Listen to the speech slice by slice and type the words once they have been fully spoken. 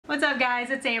What's up guys,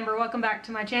 it's Amber. Welcome back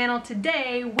to my channel.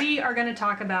 Today we are going to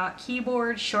talk about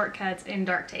keyboard shortcuts in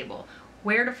Darktable.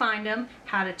 Where to find them,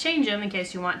 how to change them in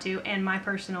case you want to, and my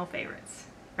personal favorites.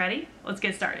 Ready? Let's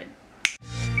get started.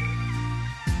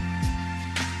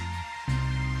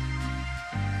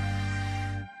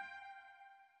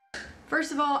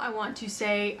 First of all, I want to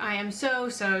say I am so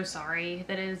sorry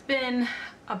that it has been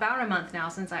about a month now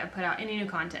since I have put out any new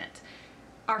content.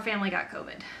 Our family got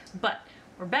COVID, but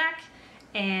we're back.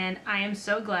 And I am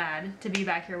so glad to be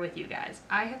back here with you guys.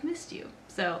 I have missed you.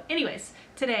 So anyways,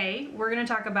 today we're going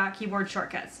to talk about keyboard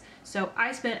shortcuts. So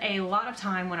I spent a lot of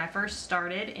time when I first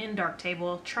started in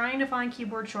Darktable trying to find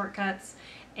keyboard shortcuts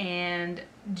and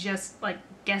just like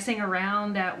guessing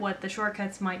around at what the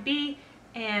shortcuts might be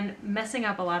and messing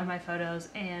up a lot of my photos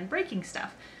and breaking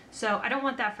stuff. So I don't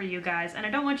want that for you guys, and I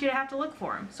don't want you to have to look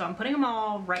for them. So I'm putting them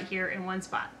all right here in one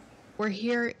spot. We're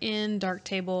here in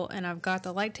Darktable and I've got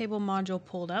the Lighttable module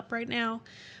pulled up right now.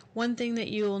 One thing that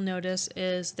you will notice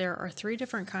is there are 3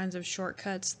 different kinds of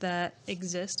shortcuts that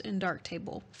exist in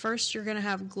Darktable. First, you're going to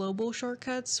have global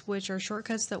shortcuts, which are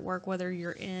shortcuts that work whether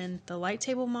you're in the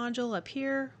Lighttable module up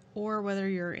here or whether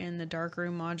you're in the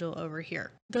Darkroom module over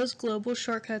here. Those global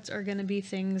shortcuts are going to be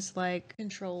things like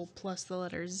Ctrl plus the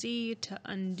letter Z to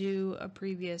undo a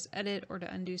previous edit or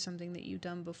to undo something that you've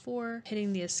done before,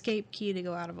 hitting the escape key to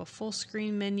go out of a full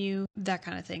screen menu, that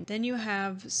kind of thing. Then you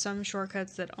have some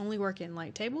shortcuts that only work in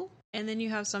Lighttable, and then you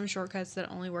have some shortcuts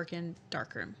that only work in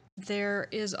Darkroom. There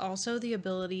is also the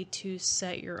ability to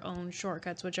set your own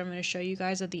shortcuts, which I'm going to show you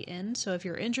guys at the end. So if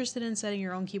you're interested in setting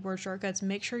your own keyboard shortcuts,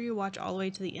 make sure you watch all the way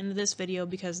to the end of this video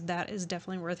because that is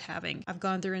definitely worth having. I've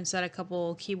gone through and set a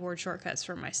couple keyboard shortcuts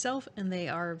for myself and they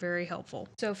are very helpful.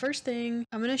 So first thing,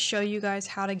 I'm going to show you guys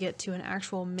how to get to an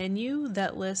actual menu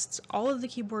that lists all of the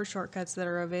keyboard shortcuts that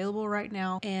are available right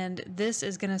now, and this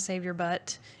is going to save your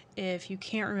butt if you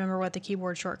can't remember what the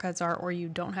keyboard shortcuts are or you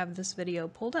don't have this video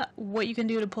pulled up. What you can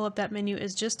do to pull up that menu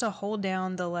is just to hold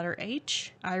down the letter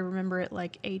H. I remember it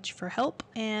like H for help,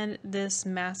 and this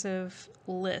massive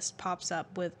list pops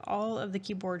up with all of the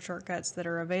keyboard shortcuts that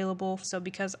are available. So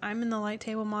because I'm in the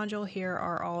Lighttable module, here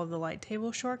are all of the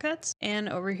Lighttable shortcuts, and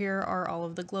over here are all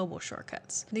of the global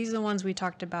shortcuts. These are the ones we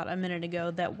talked about a minute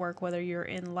ago that work whether you're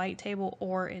in Lighttable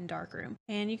or in Darkroom.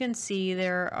 And you can see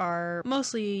there are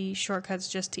mostly shortcuts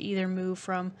just to either move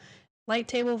from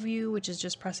Lighttable view, which is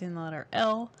just pressing the letter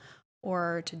L,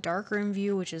 or to Darkroom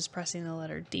view, which is pressing the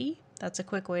letter D. That's a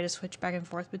quick way to switch back and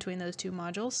forth between those 2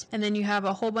 modules. And then you have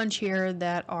a whole bunch here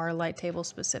that are Lighttable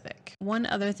specific. One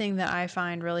other thing that I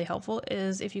find really helpful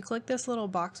is if you click this little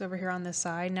box over here on this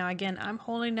side. Now again, I'm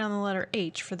holding down the letter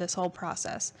H for this whole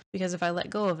process because if I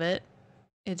let go of it,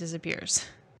 it disappears.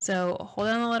 So hold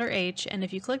down the letter H, and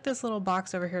if you click this little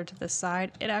box over here to the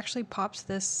side, it actually pops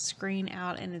this screen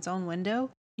out in its own window.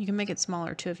 You can make it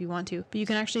smaller too if you want to, but you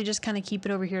can actually just kind of keep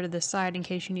it over here to the side in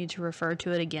case you need to refer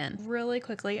to it again. Really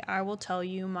quickly, I will tell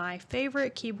you my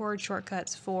favorite keyboard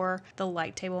shortcuts for the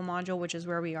Lighttable module, which is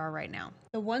where we are right now.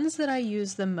 The ones that I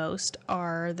use the most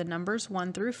are the numbers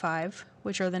 1 through 5,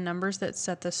 which are the numbers that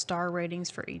set the star ratings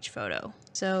for each photo.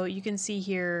 So you can see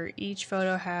here each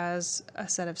photo has a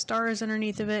set of stars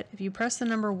underneath of it. If you press the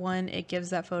number 1, it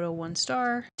gives that photo 1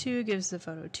 star, 2 gives the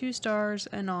photo 2 stars,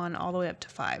 and on all the way up to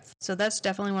 5. So that's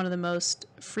definitely one of the most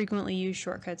frequently used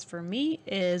shortcuts for me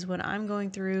is when I'm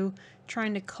going through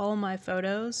trying to cull my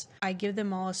photos, I give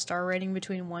them all a star rating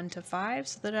between 1 to 5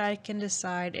 so that I can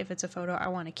decide if it's a photo I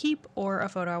want to keep or a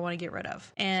photo I want to get rid of.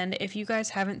 And if you guys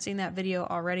haven't seen that video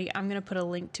already, I'm going to put a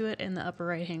link to it in the upper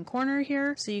right hand corner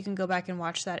here so you can go back and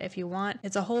watch that if you want.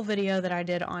 It's a whole video that I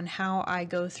did on how I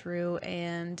go through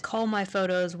and cull my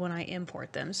photos when I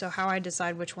import them. So how I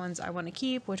decide which ones I want to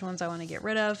keep, which ones I want to get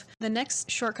rid of. The next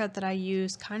shortcut that I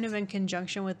use kind of in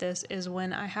conjunction with this is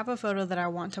when I have a photo that I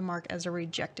want to mark as a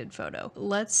rejected photo.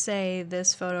 Let's say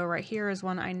this photo right here is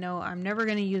one I know I'm never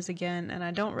going to use again and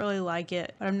I don't really like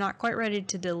it, but I'm not quite ready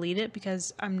to delete it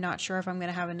because I'm not sure if I'm going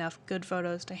to have enough good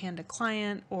photos to hand a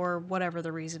client or whatever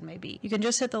the reason may be. You can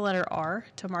just hit the letter R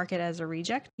to mark it as a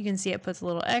reject. You can see it puts a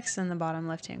little X in the bottom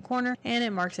left hand corner and it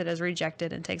marks it as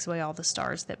rejected and takes away all the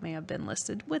stars that may have been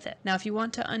listed with it. Now if you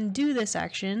want to undo this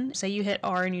action, say you hit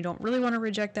R and you don't really want to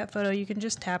reject that photo, you can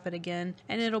just tap it again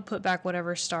and it'll put back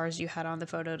whatever stars you had on the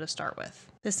photo to start with.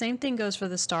 The same thing goes for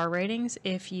the star ratings.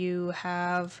 If you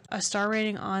have a star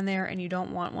rating on there and you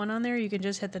don't want one on there, you can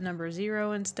just hit the number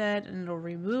 0 instead and it'll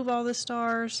remove all the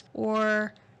stars,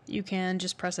 or you can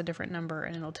just press a different number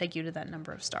and it'll take you to that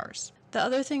number of stars. The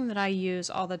other thing that I use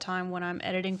all the time when I'm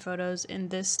editing photos in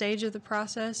this stage of the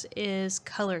process is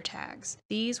color tags.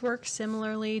 These work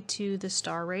similarly to the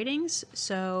star ratings,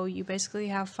 so you basically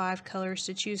have 5 colors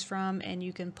to choose from and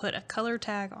you can put a color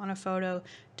tag on a photo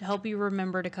to help you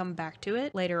remember to come back to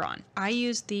it later on. I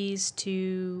use these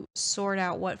to sort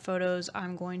out what photos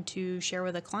I'm going to share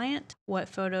with a client, what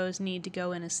photos need to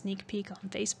go in a sneak peek on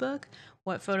Facebook,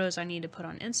 what photos I need to put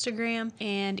on Instagram,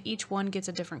 and each one gets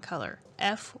a different color.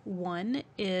 F1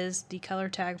 is the color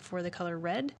tag for the color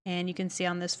red, and you can see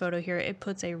on this photo here it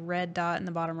puts a red dot in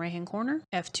the bottom right hand corner.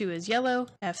 F2 is yellow,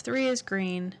 F3 is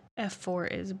green,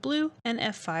 F4 is blue, and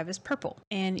F5 is purple.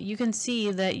 And you can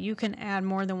see that you can add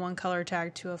more than one color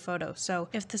tag to a photo. So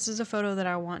if this is a photo that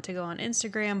I want to go on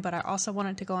Instagram, but I also want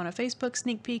it to go on a Facebook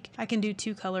sneak peek, I can do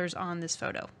 2 colors on this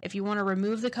photo. If you want to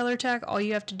remove the color tag, all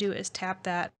you have to do is tap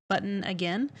that button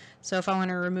again. So if I want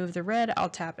to remove the red, I'll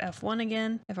tap F1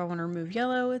 again. If I want to remove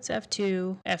yellow, it's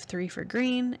F2, F3 for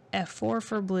green, F4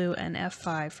 for blue, and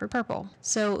F5 for purple.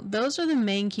 So those are the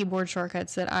main keyboard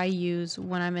shortcuts that I use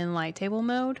when I'm in Lighttable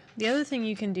mode. The other thing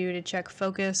you can do to check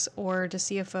focus or to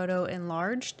see a photo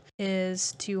enlarged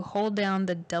is to hold down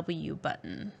the W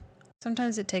button.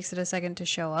 Sometimes it takes it a second to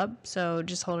show up, so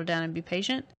just hold it down and be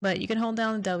patient. But you can hold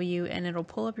down the W and it'll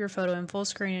pull up your photo in full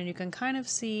screen and you can kind of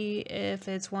see if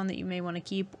it's one that you may want to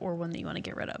keep or one that you want to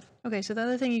get rid of. Okay, so the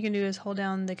other thing you can do is hold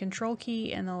down the Control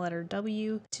key and the letter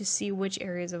W to see which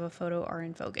areas of a photo are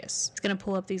in focus. It's going to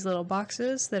pull up these little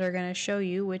boxes that are going to show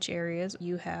you which areas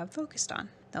you have focused on.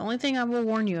 The only thing I will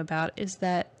warn you about is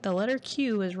that the letter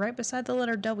Q is right beside the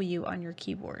letter W on your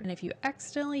keyboard. And if you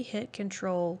accidentally hit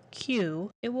Control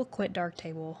Q, it will quit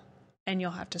Darktable and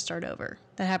you'll have to start over.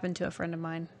 That happened to a friend of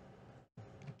mine.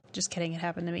 Just kidding, it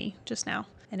happened to me just now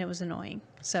and it was annoying.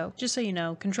 So just so you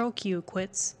know, Control Q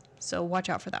quits, so watch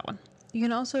out for that one. You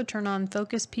can also turn on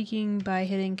focus peaking by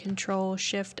hitting Control,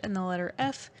 Shift, and the letter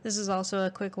F. This is also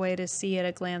a quick way to see at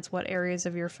a glance what areas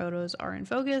of your photos are in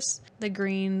focus. The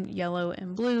green, yellow,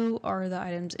 and blue are the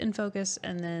items in focus,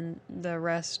 and then the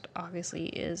rest obviously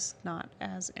is not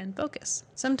as in focus.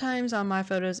 Sometimes on my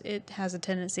photos it has a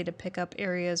tendency to pick up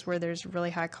areas where there's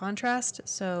really high contrast,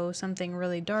 so something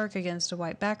really dark against a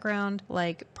white background,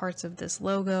 like parts of this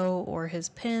logo or his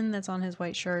pin that's on his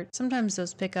white shirt. Sometimes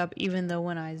those pick up even though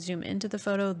when I zoom in to the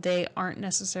photo, they aren't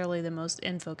necessarily the most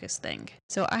in focus thing.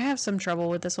 So I have some trouble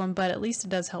with this one, but at least it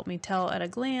does help me tell at a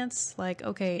glance, like,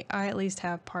 okay, I at least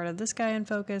have part of this guy in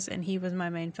focus and he was my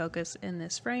main focus in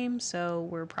this frame, so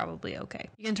we're probably okay.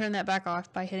 You can turn that back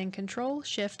off by hitting Control,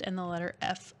 Shift, and the letter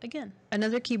F again.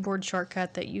 Another keyboard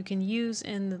shortcut that you can use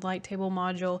in the Lighttable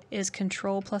module is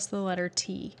Control plus the letter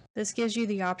T. This gives you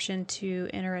the option to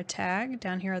enter a tag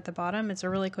down here at the bottom. It's a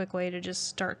really quick way to just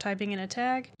start typing in a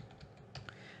tag.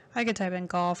 I could type in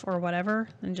golf or whatever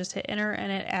and just hit enter and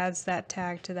it adds that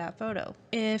tag to that photo.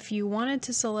 If you wanted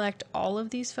to select all of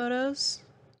these photos,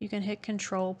 you can hit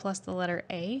Control plus the letter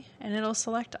A and it'll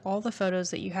select all the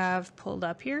photos that you have pulled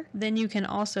up here. Then you can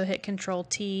also hit Control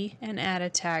T and add a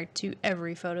tag to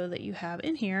every photo that you have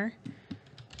in here.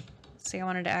 Let's say I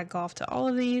wanted to add golf to all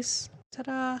of these.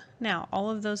 Ta-da! Now all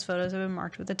of those photos have been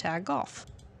marked with the tag golf.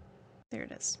 There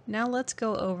it is. Now let's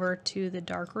go over to the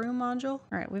Darkroom module. All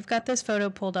right, we've got this photo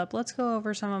pulled up. Let's go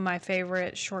over some of my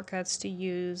favorite shortcuts to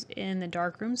use in the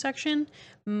Darkroom section.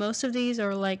 Most of these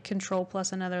are like Control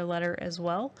plus another letter as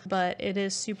well, but it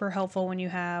is super helpful when you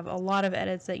have a lot of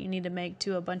edits that you need to make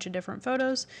to a bunch of different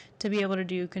photos to be able to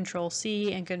do Control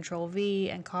C and Control V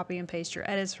and copy and paste your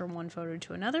edits from one photo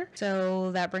to another.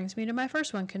 So that brings me to my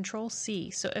first one, Control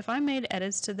C. So if I made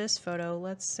edits to this photo,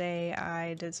 let's say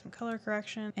I did some color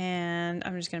correction and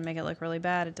I'm just going to make it look really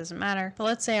bad. It doesn't matter. But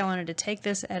let's say I wanted to take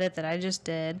this edit that I just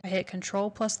did. I hit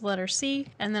Control plus the letter C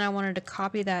and then I wanted to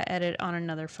copy that edit on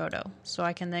another photo. So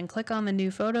I can then click on the new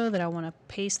photo that I want to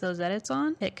paste those edits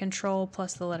on, hit Control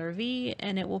plus the letter V,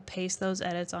 and it will paste those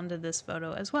edits onto this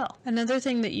photo as well. Another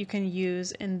thing that you can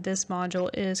use in this module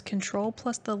is Control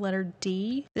plus the letter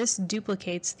D. This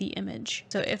duplicates the image.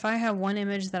 So if I have one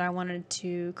image that I wanted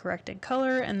to correct in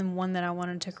color and then one that I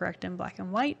wanted to correct in black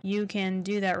and white, you can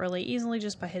do that really easily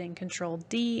just by hitting Control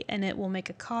D and it will make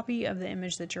a copy of the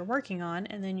image that you're working on,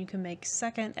 and then you can make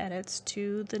second edits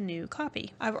to the new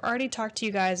copy. I've already talked to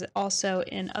you guys also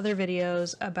in other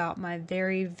videos about my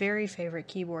very favorite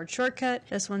keyboard shortcut.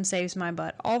 This one saves my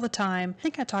butt all the time. I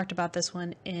think I talked about this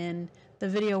one in the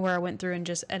video where I went through and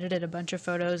just edited a bunch of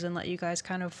photos and let you guys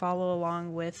kind of follow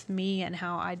along with me and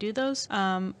how I do those.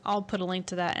 I'll put a link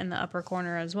to that in the upper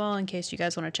corner as well in case you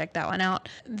guys want to check that one out.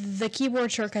 The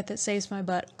keyboard shortcut that saves my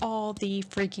butt all the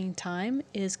freaking time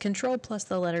is Ctrl plus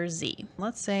the letter Z.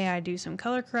 Let's say I do some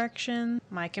color correction,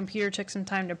 my computer took some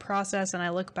time to process, and I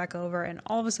look back over and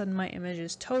all of a sudden my image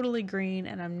is totally green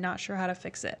and I'm not sure how to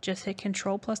fix it. Just hit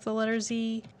Ctrl plus the letter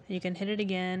Z. You can hit it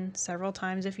again several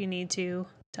times if you need to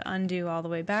undo all the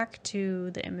way back to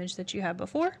the image that you had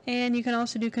before. And you can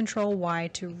also do Ctrl Y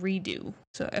to redo.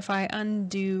 So if I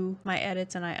undo my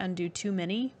edits and I undo too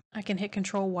many, I can hit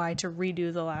Ctrl Y to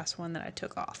redo the last one that I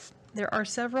took off. There are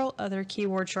several other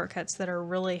keyboard shortcuts that are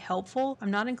really helpful. I'm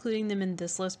not including them in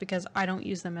this list because I don't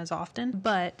use them as often,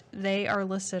 but they are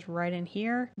listed right in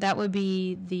here. That would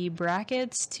be the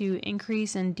brackets to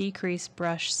increase and decrease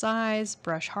brush size,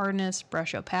 brush hardness,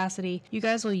 brush opacity. You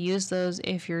guys will use those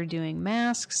if you're doing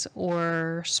masks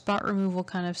or spot removal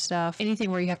kind of stuff.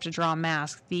 Anything where you have to draw a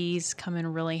mask, these come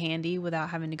in really handy without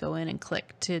having to go in and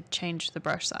click to change the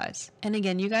brush size. And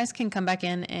again, you guys can come back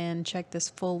in and check this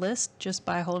full list just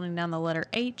by holding down the letter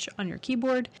H on your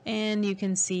keyboard, and you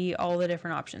can see all the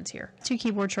different options here. Two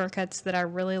keyboard shortcuts that I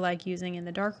really like using in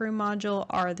the Darkroom module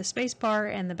are the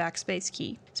spacebar and the backspace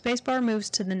key. Spacebar moves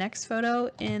to the next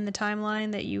photo in the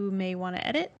timeline that you may want to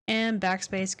edit, and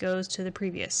backspace goes to the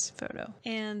previous photo.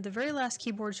 And the very last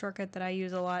keyboard shortcut that I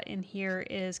use a lot in here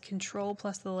is Control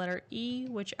plus the letter E,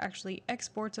 which actually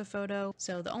exports a photo.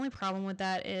 So the only problem with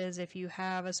that is if you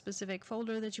have a specific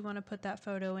folder that you want to put that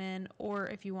photo in, or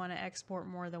if you want to export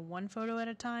more than one photo at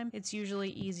a time, it's usually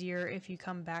easier if you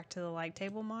come back to the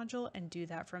Lighttable module and do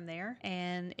that from there.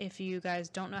 And if you guys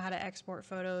don't know how to export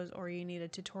photos or you need a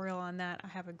tutorial on that, I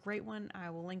have a great one. I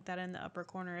will link that in the upper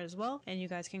corner as well, and you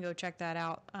guys can go check that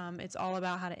out. It's all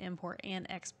about how to import and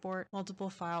export multiple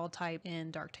file type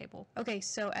in Darktable. Okay,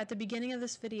 so at the beginning of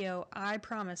this video, I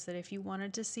promised that if you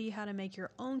wanted to see how to make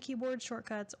your own keyboard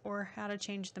shortcuts or how to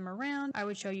change them around, I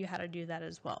would show you how to do that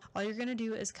as well. All you're going to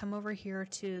do is come over here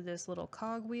to this little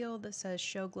cog wheel that says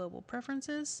Show Global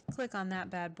Preferences. Click on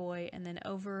that bad boy, and then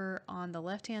over on the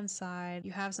left hand side,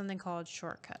 you have something called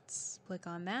Shortcuts. Click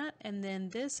on that, and then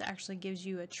this actually gives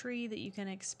you a tree that you can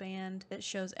expand that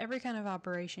shows every kind of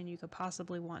operation you could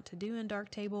possibly want to do in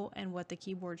Darktable and what the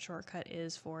keyboard shortcut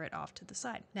is for it off to the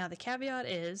side. Now the caveat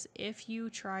is if you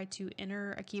try to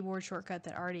enter a keyboard shortcut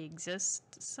that already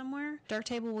exists somewhere,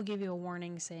 Darktable will give you a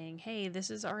warning saying, hey, this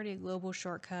is already a global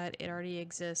shortcut, it already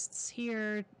exists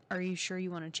here, are you sure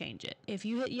you want to change it? If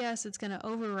you hit yes, it's going to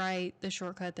overwrite the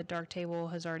shortcut that Darktable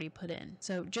has already put in.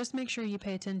 So just make sure you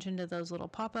pay attention to those little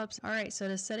pop-ups. Alright, so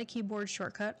to set a keyboard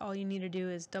shortcut, all you need to do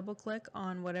is double click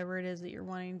on whatever it is that you're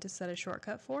wanting to set a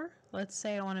shortcut for. Let's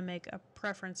say I want to make a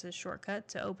preferences shortcut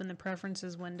to open the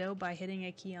preferences window by hitting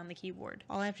a key on the keyboard.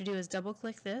 All I have to do is double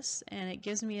click this, and it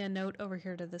gives me a note over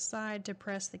here to the side to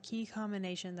press the key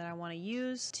combination that I want to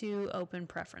use to open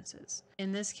preferences.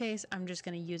 In this case, I'm just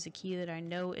going to use a key that I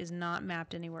know is not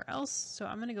mapped anywhere else, so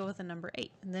I'm going to go with the number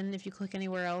 8. And then if you click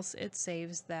anywhere else, it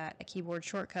saves that keyboard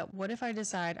shortcut. What if I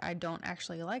decide I don't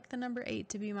actually like the number 8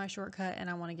 to be my shortcut and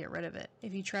I want to get rid of it?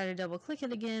 If you try to double click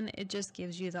it again, it just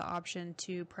gives you the option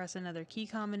to press another key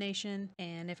combination,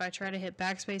 and if I try to hit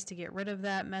backspace to get rid of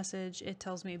that message, it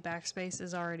tells me backspace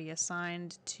is already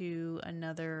assigned to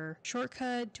another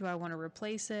shortcut. Do I want to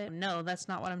replace it? No, that's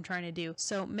not what I'm trying to do.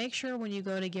 So make sure when you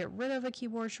go to get rid of a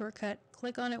keyboard shortcut,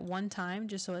 click on it one time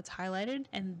just so it's highlighted,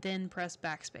 and then press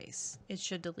backspace. It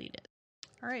should delete it.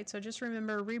 Alright, so just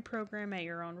remember, reprogram at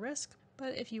your own risk.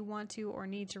 But if you want to or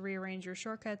need to rearrange your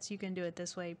shortcuts, you can do it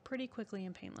this way pretty quickly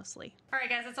and painlessly. Alright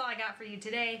guys, that's all I got for you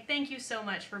today. Thank you so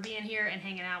much for being here and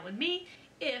hanging out with me.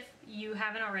 If you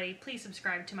haven't already, please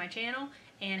subscribe to my channel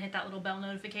and hit that little bell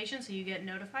notification so you get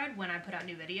notified when I put out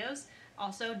new videos.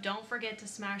 Also, don't forget to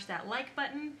smash that like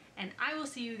button, and I will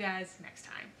see you guys next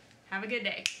time. Have a good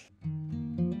day.